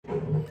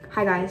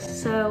Hi guys,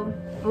 so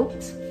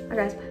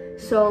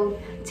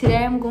today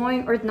I'm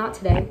going, or not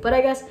today, but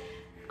I guess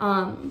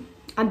I'm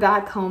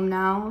back home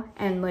now,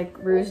 and like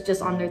Rue's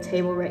just on their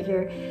table right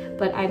here,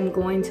 but I'm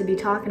going to be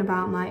talking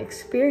about my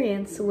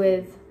experience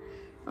with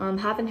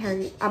having her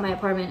at my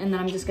apartment, and then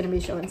I'm just gonna be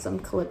showing some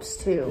clips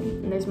too.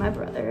 And there's my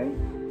brother.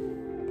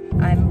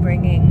 I'm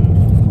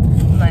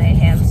bringing my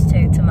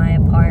hamster to my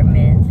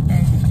apartment,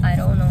 and I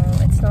don't know,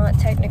 it's not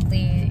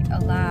technically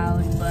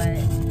allowed,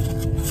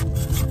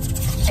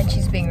 and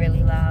she's being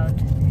really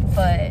loud,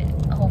 but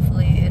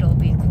hopefully it'll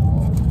be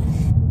cool.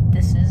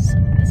 This is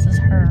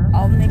her.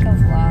 I'll make a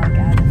vlog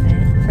out of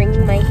it.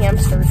 Bringing my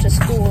hamster to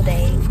school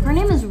day. Her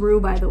name is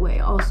Rue, by the way,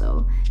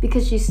 also,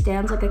 because she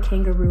stands like a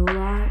kangaroo a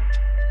lot.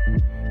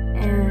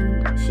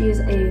 And she is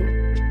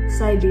a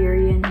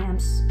Siberian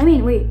hamster. I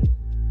mean, wait.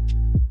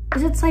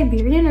 Is it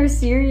Siberian or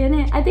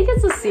Syrian? I think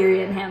it's a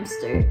Syrian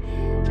hamster.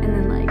 And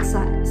then like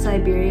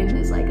Siberian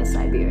is like a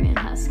Siberian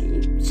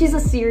husky. She's a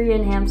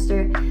Syrian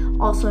hamster,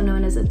 also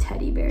known as a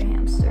teddy bear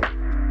hamster.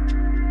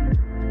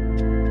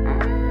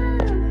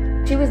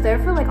 She was there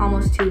for like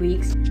almost 2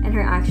 weeks. In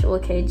her actual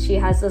cage, she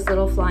has this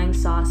little flying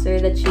saucer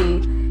that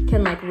she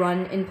can like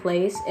run in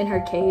place in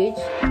her cage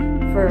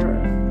for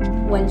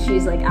when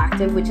she's like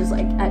active, which is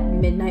like at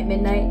midnight.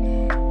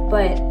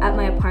 But at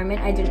my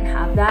apartment, I didn't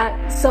have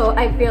that. So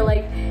I feel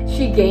like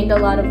she gained a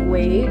lot of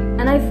weight.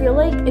 And I feel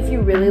like if you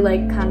really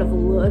like kind of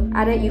look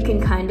at it, you can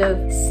kind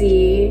of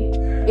see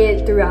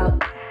it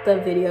throughout the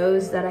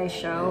videos that I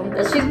show,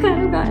 that she's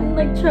kind of gotten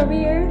like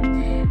chubbier,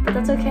 but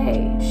that's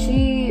okay.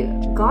 She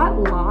got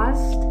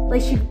lost.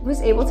 Like she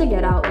was able to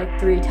get out like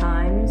 3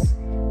 times.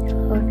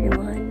 Hello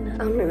everyone. I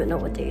don't even know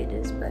what day it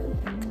is, but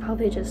it's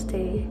probably just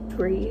day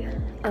 3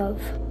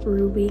 of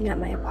Rue being at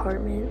my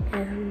apartment,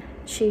 and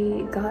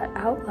she got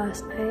out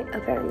last night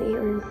apparently,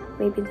 or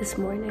maybe this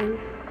morning,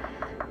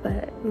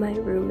 but my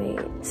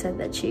roommate said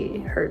that she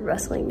heard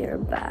rustling near a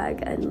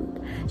bag and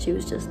she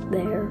was just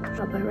there.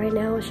 But right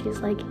now she's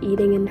like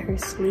eating in her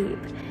sleep,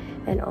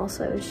 and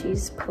also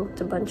she's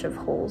poked a bunch of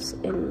holes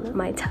in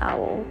my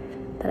towel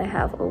that I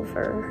have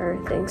over her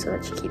thing so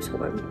that she keeps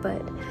warm.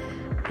 But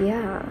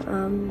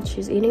yeah,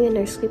 she's eating in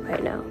her sleep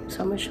right now,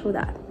 so I'm gonna show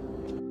that.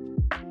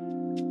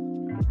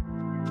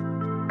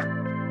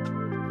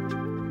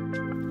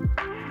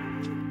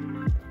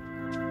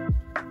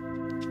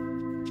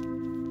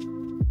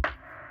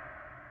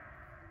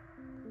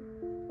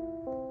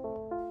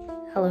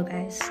 Hello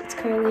guys, it's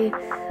currently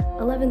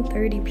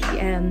 11:30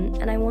 p.m.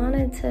 and I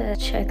wanted to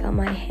check on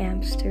my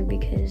hamster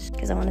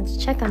because I wanted to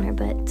check on her,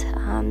 but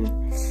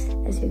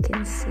as you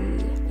can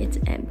see, it's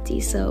empty.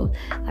 So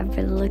I've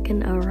been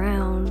looking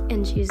around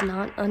and she's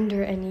not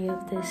under any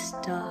of this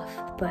stuff,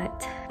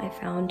 but I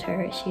found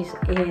her. She's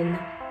in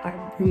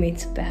our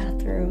roommate's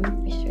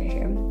bathroom. She's right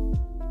here.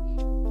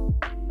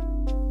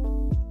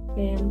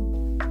 Man.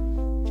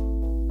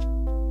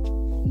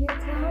 You're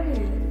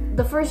clowning.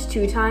 The first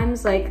 2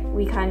 times, like,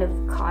 we kind of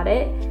caught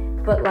it,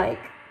 but like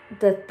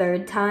the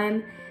 3rd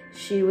time,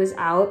 she was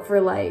out for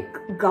like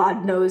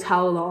God knows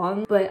how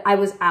long, but I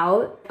was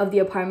out of the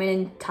apartment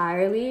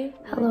entirely.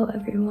 Hello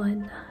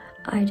everyone.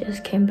 I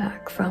just came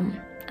back from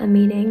a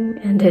meeting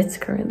and it's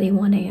currently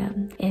 1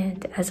 a.m.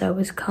 and as I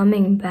was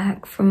coming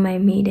back from my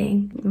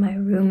meeting, my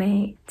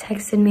roommate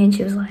texted me and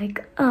she was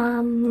like,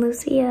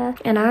 Lucia,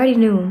 and I already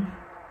knew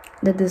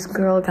that this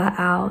girl got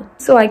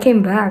out. So I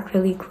came back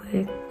really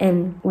quick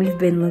and we've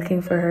been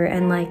looking for her,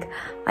 and like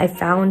I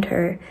found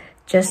her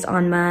just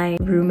on my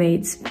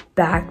roommate's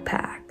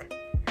backpack.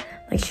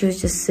 Like she was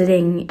just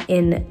sitting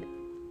in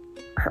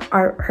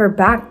her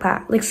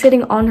backpack, like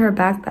sitting on her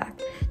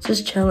backpack,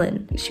 just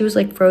chilling. She was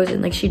like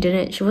frozen, like she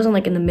wasn't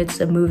like in the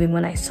midst of moving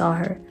when I saw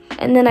her.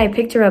 And then I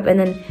picked her up and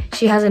then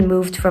she hasn't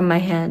moved from my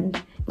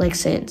hand like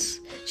since.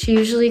 She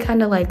usually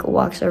kind of like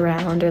walks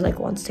around or like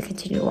wants to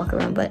continue to walk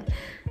around, but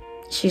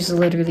she's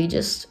literally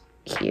just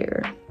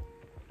here.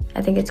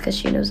 I think it's because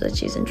she knows that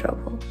she's in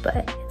trouble,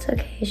 but it's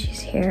okay.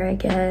 She's here, I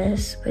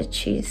guess, but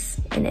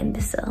she's an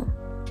imbecile.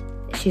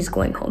 She's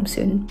going home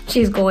soon.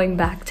 She's going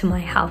back to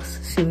my house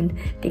soon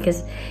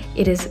because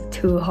it is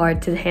too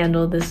hard to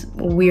handle this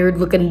weird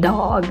looking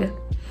dog.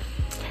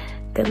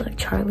 Good luck,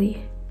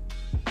 Charlie.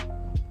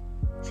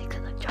 Say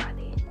good luck,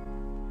 Charlie.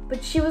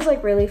 But she was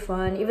like really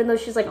fun, even though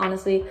she's like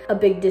honestly a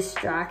big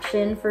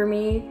distraction for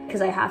me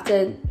because I have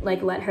to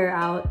like let her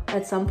out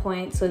at some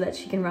point so that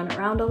she can run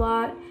around a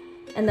lot.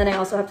 And then I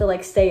also have to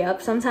like stay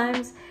up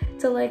sometimes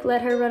to like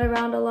let her run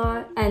around a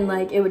lot, and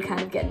like it would kind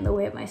of get in the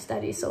way of my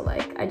study. So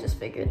like I just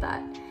figured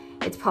that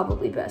it's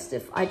probably best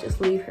if I just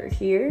leave her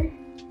here.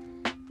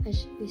 I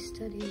should be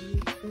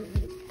studying for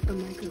a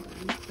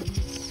microbiome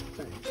class,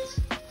 but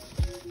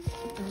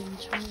I'm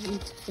trying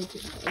to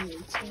figure out a way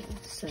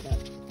to set up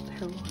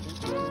her water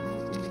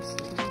bottle in this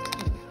little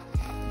tub,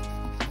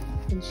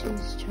 and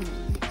she's trying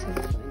to find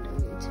a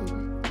way to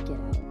get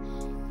out.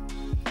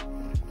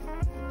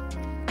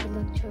 Good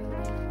luck, Charlie.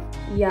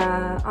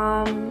 Yeah,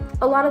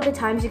 a lot of the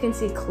times you can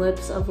see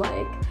clips of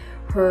like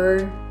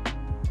her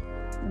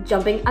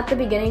jumping. At the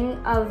beginning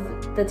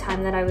of the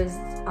time that I was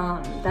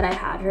that I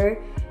had her,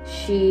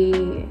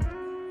 she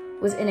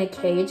was in a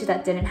cage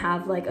that didn't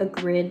have like a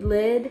grid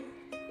lid.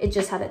 It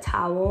just had a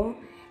towel.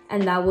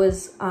 And that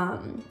was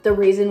the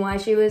reason why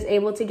she was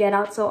able to get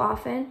out so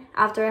often.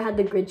 After I had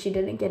the grid, she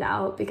didn't get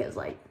out because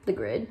like the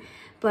grid.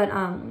 But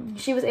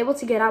she was able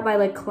to get out by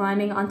like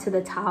climbing onto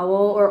the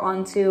towel or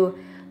onto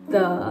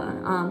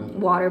the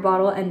water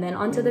bottle and then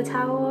onto the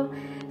towel.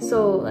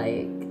 So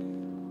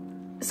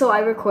I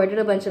recorded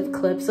a bunch of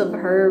clips of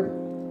her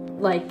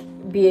like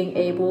being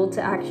able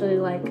to actually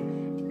like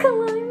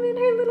climb in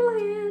her little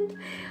hand.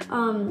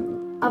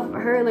 Of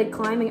her like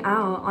climbing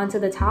out onto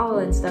the towel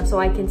and stuff, so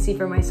I can see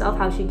for myself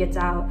how she gets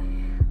out.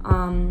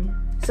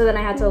 So then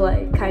I had to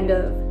like kind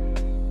of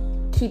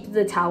keep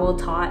the towel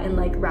taut and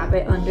like wrap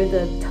it under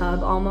the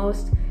tub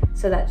almost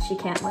so that she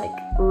can't like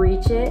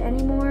reach it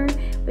anymore,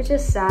 which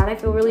is sad. I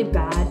feel really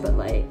bad, but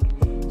like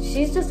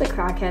she's just a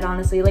crackhead,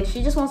 honestly. Like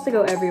she just wants to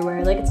go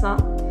everywhere. Like it's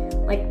not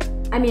like,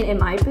 I mean, it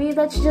might be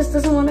that she just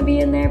doesn't want to be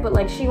in there, but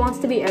like she wants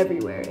to be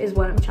everywhere is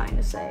what I'm trying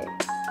to say.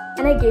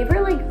 And I gave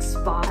her like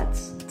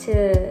spots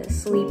to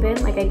sleep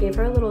in, like I gave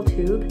her a little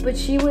tube, but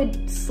she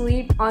would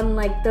sleep on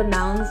like the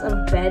mounds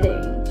of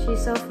bedding.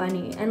 She's so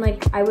funny. And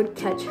like I would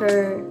catch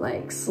her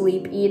like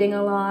sleep eating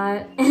a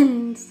lot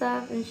and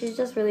stuff, and she's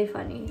just really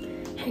funny.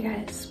 Hey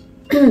guys.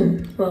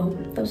 Well,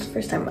 that was the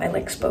first time I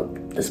like spoke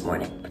this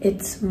morning.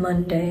 It's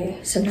Monday,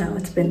 so now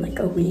it's been like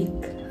a week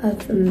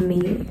of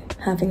me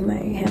having my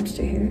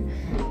hamster here,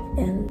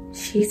 and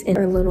she's in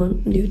her little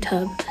new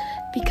tub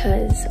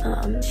because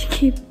she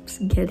keeps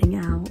getting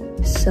out.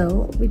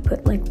 So we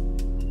put like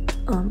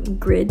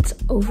grids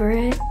over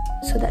it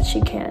so that she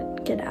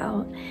can't get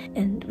out,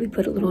 and we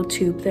put a little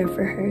tube there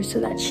for her so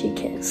that she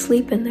can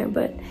sleep in there,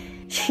 but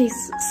she's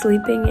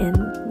sleeping in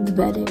the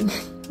bedding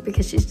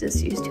because she's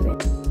just used to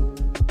it.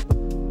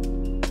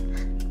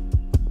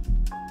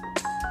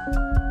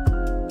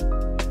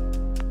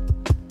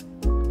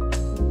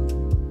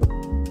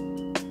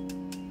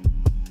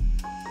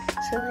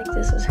 So like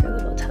this is her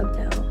little tub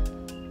now.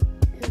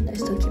 I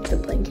still keep the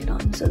blanket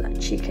on so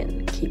that she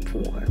can keep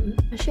warm.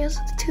 She has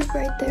a tube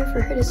right there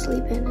for her to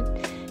sleep in,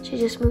 and she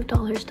just moved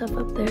all her stuff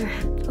up there.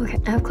 Okay,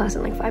 I have class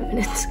in like 5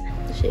 minutes.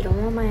 She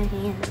don't want my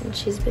hand, and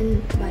she's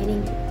been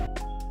biting it.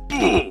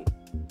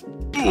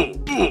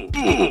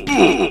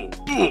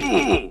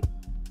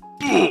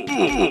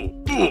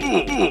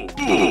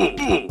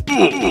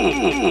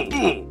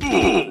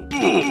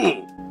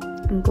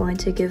 I'm going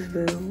to give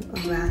Rue a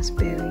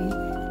raspberry,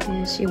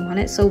 and she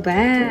wanted it so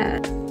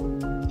bad.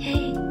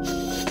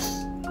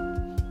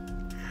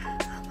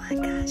 Oh my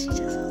gosh, she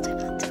just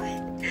holded onto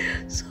it.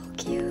 So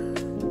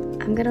cute.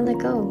 I'm gonna let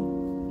go.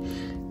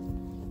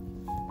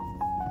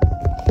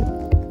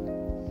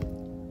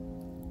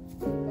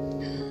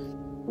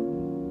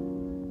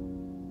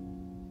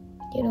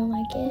 You don't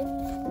like it?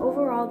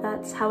 Overall,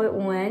 that's how it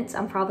went.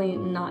 I'm probably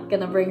not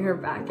gonna bring her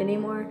back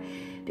anymore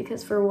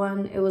because for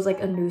one, it was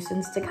like a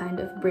nuisance to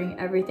kind of bring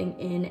everything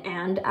in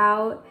and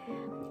out.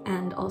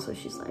 And also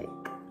she's like,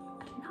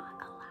 not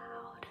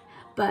allowed.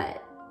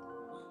 But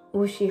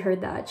when she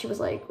heard that, she was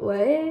like,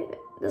 what?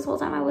 This whole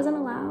time I wasn't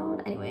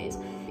allowed? Anyways,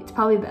 it's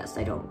probably best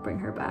I don't bring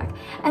her back.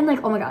 And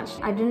like, oh my gosh,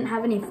 I didn't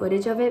have any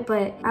footage of it,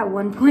 but at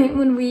one point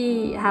when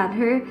we had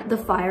her, the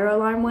fire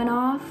alarm went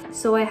off.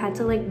 So I had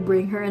to like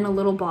bring her in a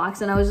little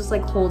box, and I was just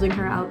like holding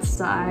her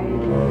outside.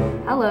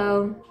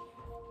 Hello.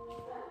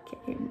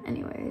 Okay,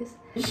 anyways.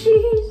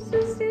 She's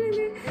just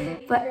sitting there.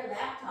 But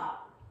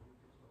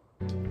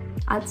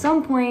at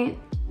some point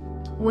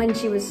when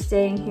she was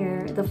staying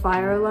here, the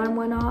fire alarm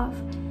went off,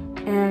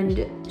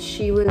 and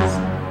she was,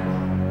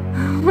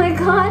 oh my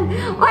god,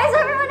 why is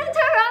everyone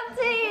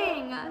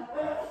interrupting?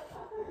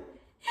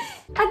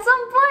 At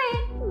some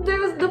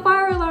point, the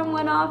fire alarm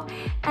went off,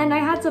 and I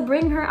had to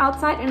bring her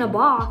outside in a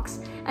box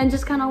and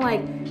just kind of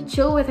like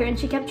chill with her, and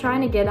she kept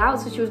trying to get out,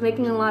 so she was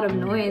making a lot of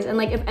noise. And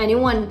like, if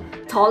anyone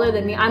taller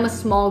than me, I'm a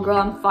small girl,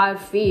 I'm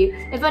 5 feet,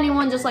 if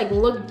anyone just like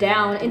looked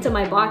down into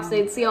my box,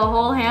 they'd see a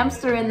whole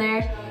hamster in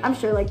there. I'm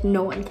sure like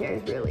no one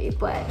cares really,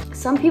 but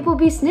some people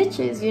be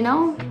snitches, you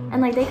know,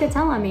 and like they could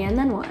tell on me, and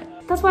then what?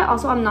 That's why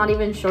also I'm not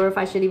even sure if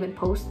I should even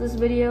post this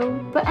video.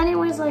 But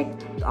anyways, like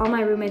all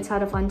my roommates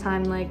had a fun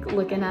time like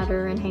looking at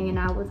her and hanging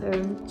out with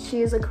her.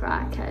 She is a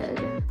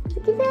crackhead.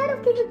 Keep your head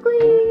up, keep it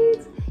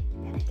please.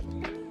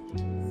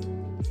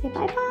 Say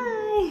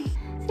bye-bye.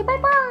 Say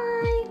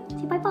bye-bye.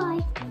 Say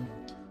bye-bye.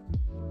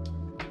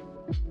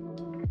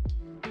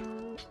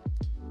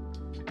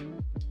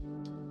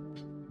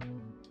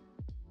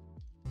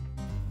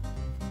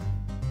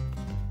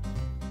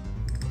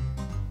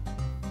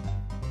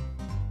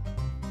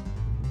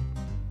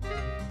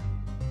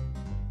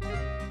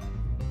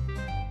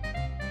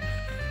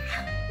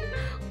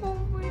 Oh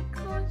my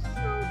gosh,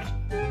 so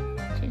cute.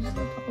 She just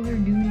left all her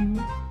doo-doo.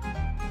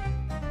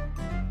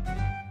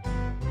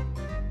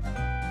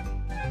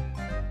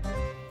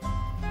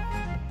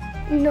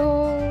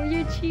 No,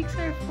 your cheeks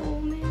are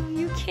full, man.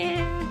 You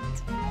can't.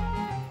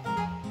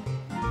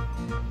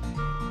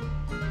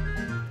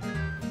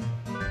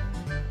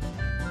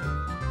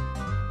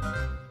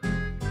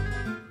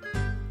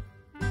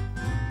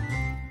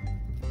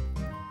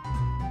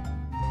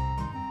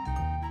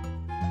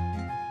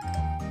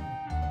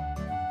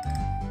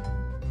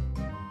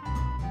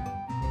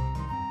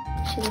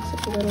 She looks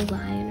like a little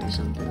lion or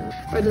something.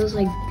 Or those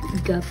like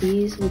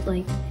guppies with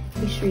like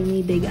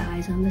extremely big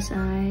eyes on the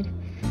side.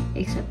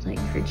 Except like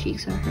her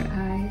cheeks are her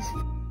eyes.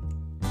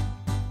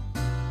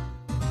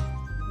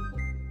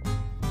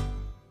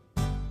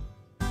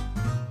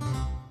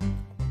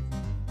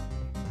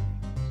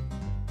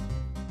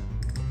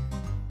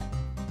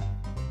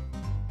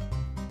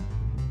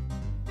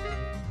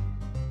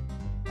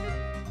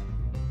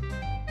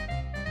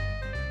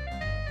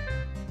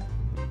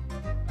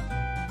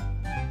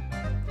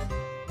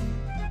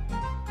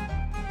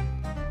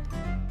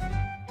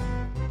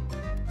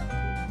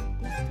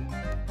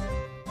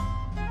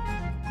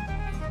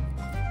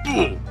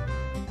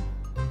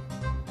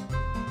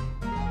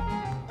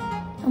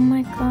 Oh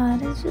my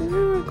god, it's just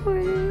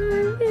recording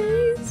my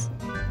face.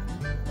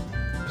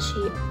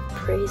 She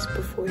prays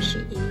before she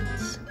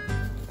eats.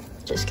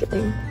 Just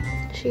kidding.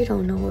 She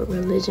don't know what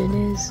religion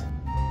is.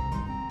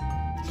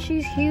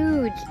 She's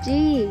huge,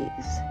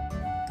 jeez.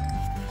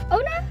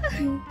 Oh no!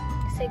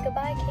 Say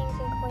goodbye, kings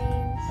and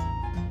queens.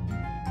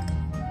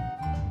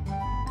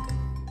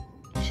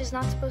 She's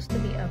not supposed to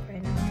be up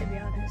right now, to be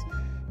honest.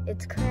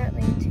 It's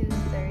currently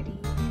 2:30,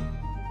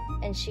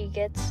 and she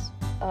gets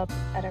up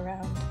at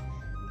around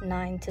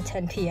 9 to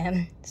 10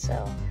 p.m.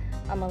 So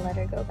I'm gonna let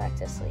her go back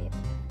to sleep.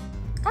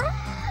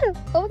 Ah!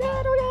 Oh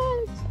god,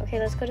 oh god! Okay,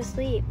 let's go to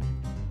sleep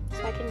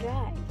so I can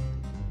dry.